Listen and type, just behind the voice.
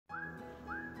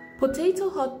Potato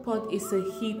hot pot is a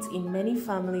hit in many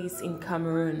families in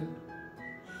Cameroon.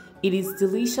 It is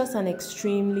delicious and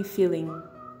extremely filling,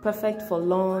 perfect for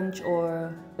lunch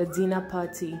or a dinner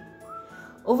party.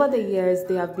 Over the years,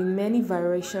 there have been many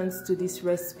variations to this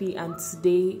recipe, and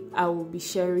today I will be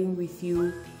sharing with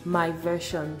you my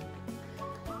version.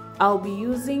 I'll be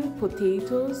using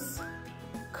potatoes,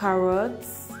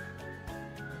 carrots,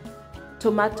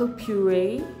 tomato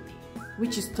puree,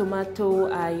 which is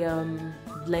tomato I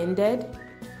blended,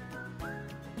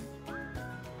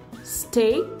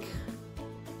 steak,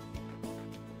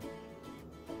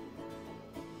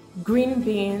 green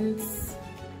beans,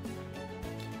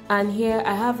 and here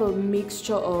I have a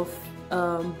mixture of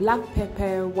black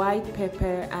pepper, white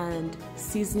pepper and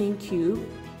seasoning cube,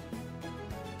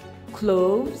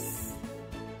 cloves,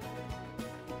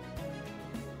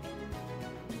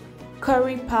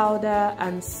 curry powder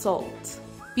and salt.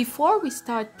 Before we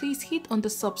start, please hit on the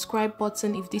subscribe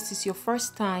button if this is your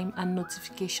first time and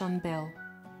notification bell.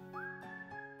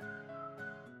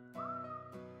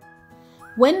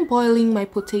 When boiling my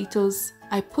potatoes,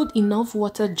 I put enough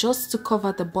water just to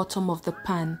cover the bottom of the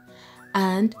pan,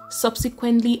 and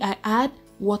subsequently I add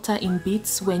water in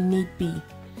bits when need be.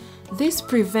 This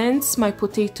prevents my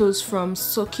potatoes from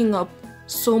soaking up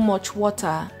so much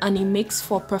water, and it makes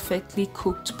for perfectly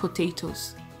cooked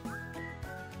potatoes.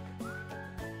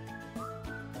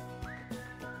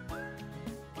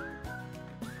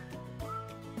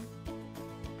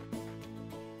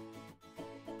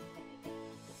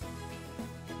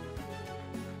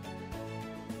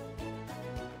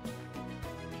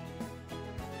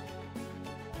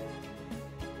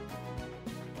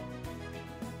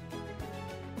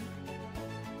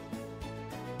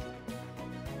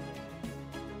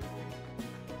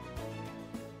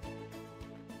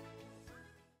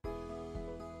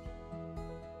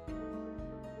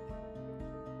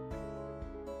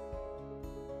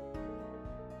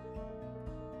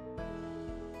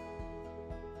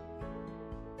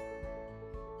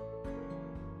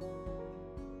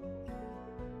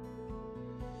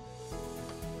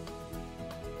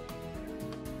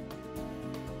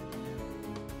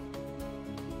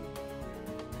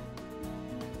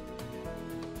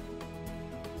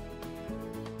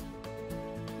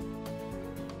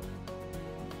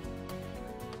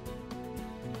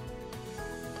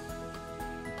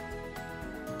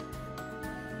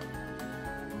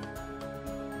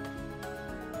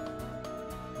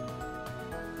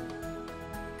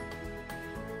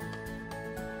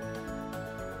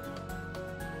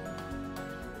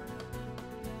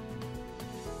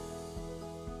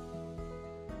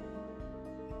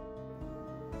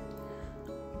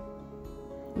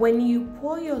 When you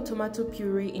pour your tomato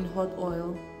puree in hot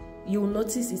oil, you'll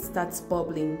notice it starts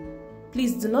bubbling.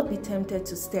 Please do not be tempted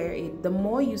to stir it. The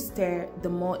more you stir, the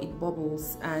more it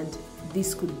bubbles, and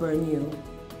this could burn you.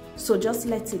 So just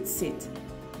let it sit.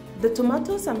 The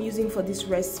tomatoes I'm using for this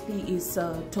recipe is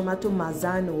tomato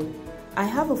mazzano. I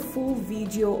have a full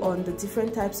video on the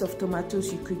different types of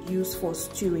tomatoes you could use for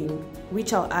stewing,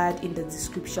 which I'll add in the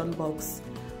description box.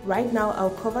 Right now,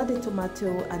 I'll cover the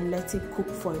tomato and let it cook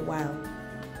for a while.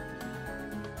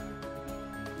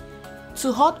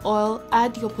 To hot oil,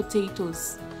 add your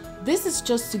potatoes. This is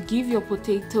just to give your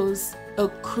potatoes a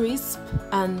crisp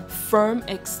and firm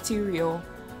exterior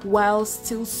while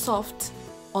still soft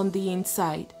on the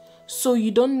inside. So you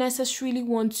don't necessarily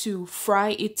want to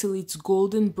fry it till it's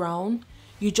golden brown,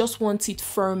 you just want it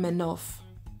firm enough.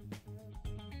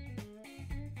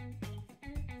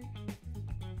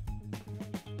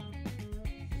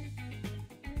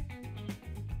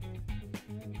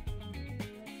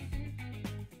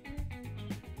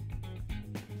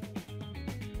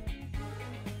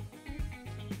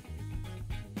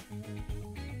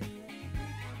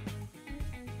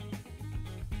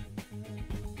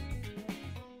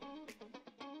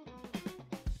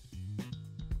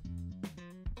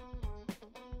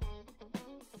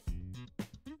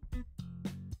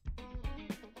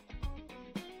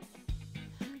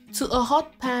 To a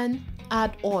hot pan,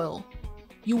 add oil.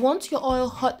 You want your oil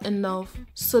hot enough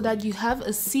so that you have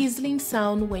a sizzling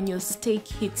sound when your steak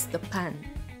hits the pan.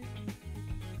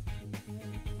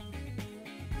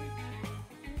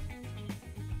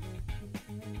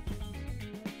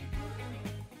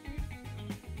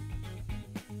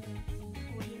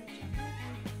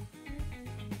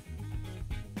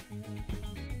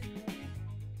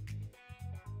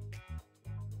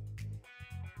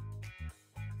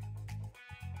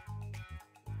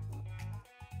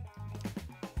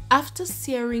 After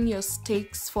searing your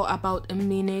steaks for about a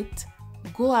minute,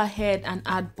 go ahead and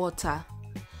add butter.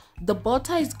 The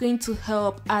butter is going to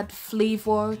help add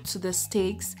flavor to the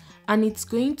steaks and it's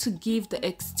going to give the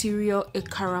exterior a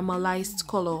caramelized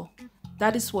color.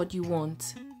 That is what you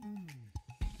want.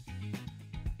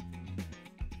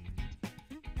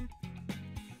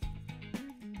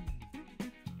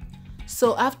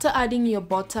 So after adding your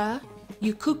butter,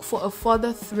 you cook for a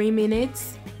further 3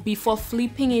 minutes before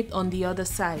flipping it on the other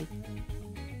side.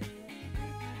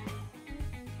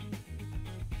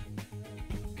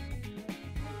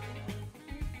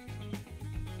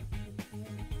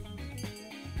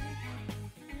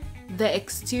 The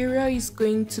exterior is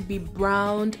going to be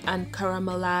browned and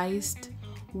caramelized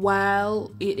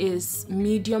while it is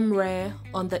medium rare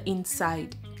on the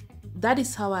inside. That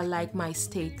is how I like my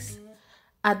steaks.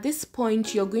 At this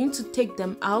point, you're going to take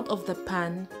them out of the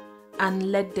pan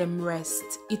and let them rest.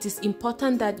 It is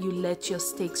important that you let your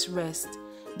steaks rest.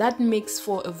 That makes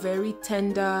for a very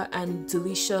tender and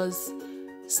delicious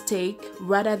steak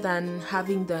rather than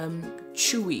having them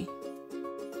chewy.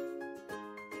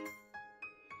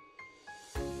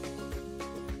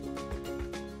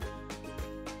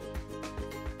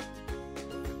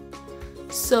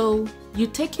 So you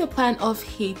take your pan off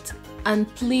heat, and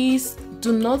please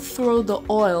do not throw the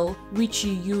oil which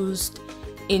you used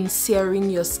in searing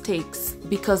your steaks,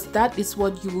 because that is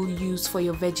what you will use for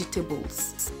your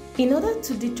vegetables. In order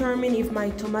to determine if my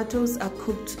tomatoes are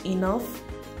cooked enough,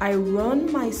 I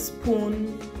run my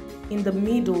spoon in the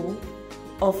middle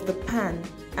of the pan,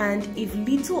 and if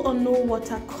little or no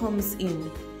water comes in,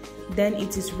 then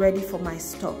it is ready for my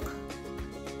stock.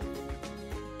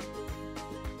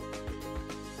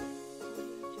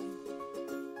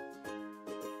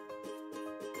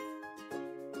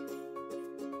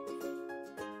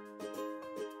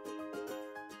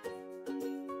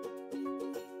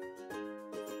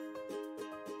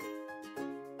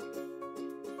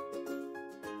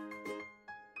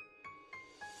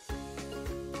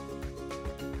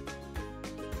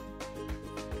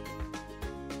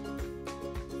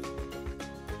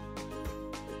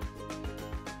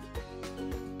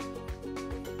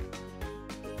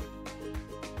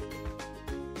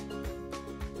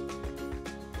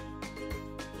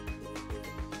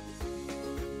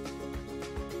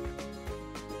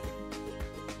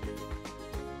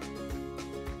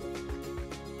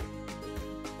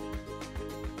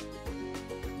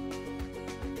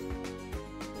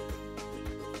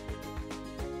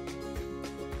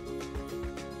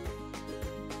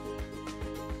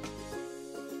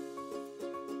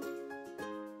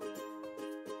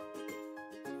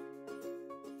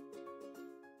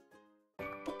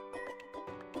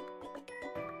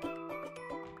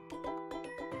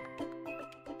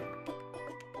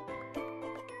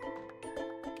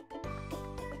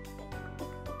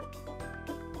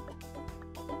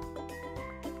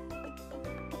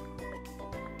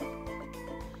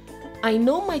 I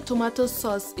know my tomato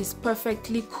sauce is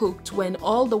perfectly cooked when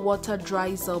all the water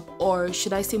dries up, or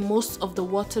should I say most of the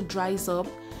water dries up,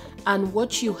 and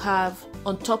what you have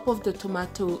on top of the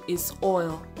tomato is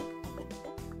oil.